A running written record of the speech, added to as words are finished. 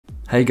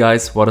Hey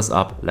guys, what is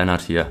up?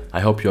 Leonard here.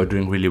 I hope you are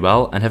doing really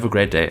well and have a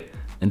great day.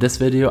 In this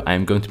video I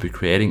am going to be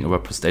creating a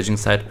WordPress staging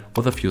site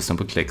with a few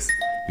simple clicks.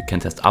 You can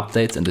test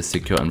updates in this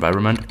secure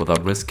environment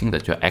without risking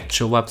that your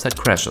actual website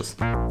crashes.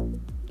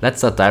 Let's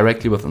start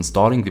directly with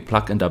installing the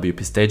plugin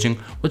WP Staging,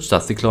 which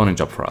does the cloning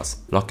job for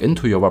us. Log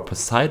into your WordPress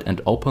site and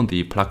open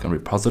the plugin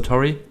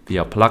repository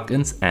via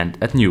plugins and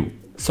add new.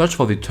 Search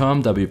for the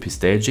term WP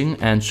Staging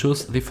and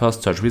choose the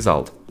first search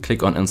result.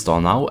 Click on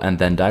Install Now and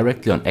then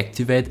directly on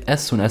Activate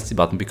as soon as the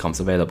button becomes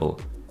available.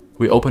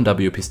 We open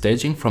WP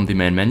Staging from the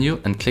main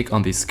menu and click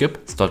on the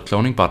Skip Start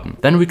Cloning button.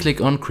 Then we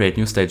click on Create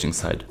New Staging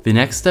Site. The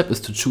next step is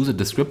to choose a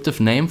descriptive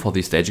name for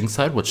the staging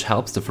site, which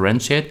helps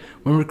differentiate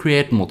when we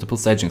create multiple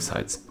staging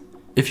sites.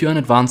 If you're an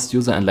advanced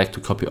user and like to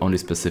copy only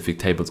specific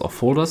tables or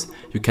folders,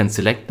 you can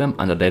select them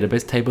under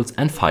Database Tables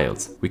and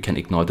Files. We can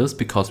ignore this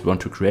because we want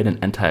to create an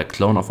entire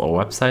clone of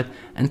our website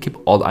and keep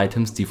all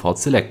items default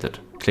selected.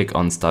 Click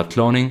on Start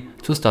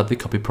Cloning to start the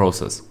copy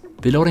process.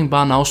 The loading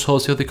bar now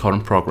shows you the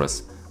current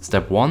progress.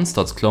 Step 1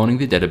 starts cloning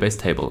the database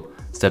table.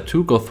 Step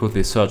 2 goes through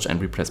the search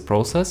and replace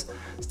process.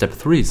 Step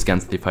 3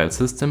 scans the file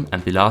system,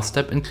 and the last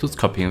step includes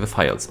copying the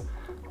files.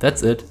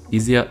 That's it,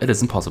 easier it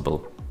isn't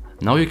possible.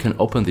 Now you can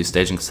open the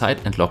staging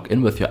site and log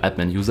in with your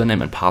admin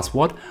username and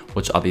password,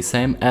 which are the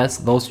same as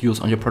those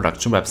used on your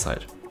production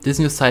website. This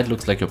new site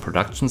looks like your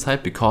production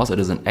site because it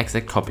is an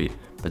exact copy,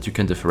 but you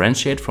can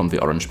differentiate from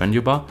the orange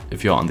menu bar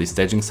if you are on the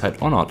staging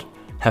site or not.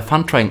 Have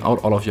fun trying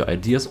out all of your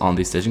ideas on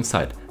the staging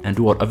site and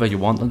do whatever you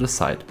want on the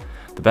site.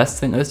 The best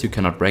thing is you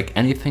cannot break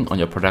anything on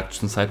your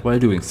production site while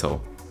doing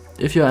so.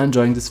 If you are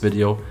enjoying this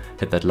video,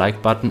 hit that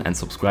like button and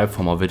subscribe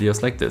for more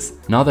videos like this.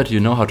 Now that you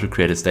know how to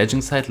create a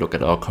staging site, look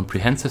at our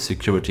comprehensive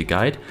security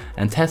guide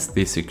and test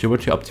these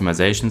security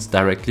optimizations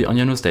directly on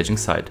your new staging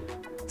site.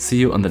 See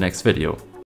you on the next video.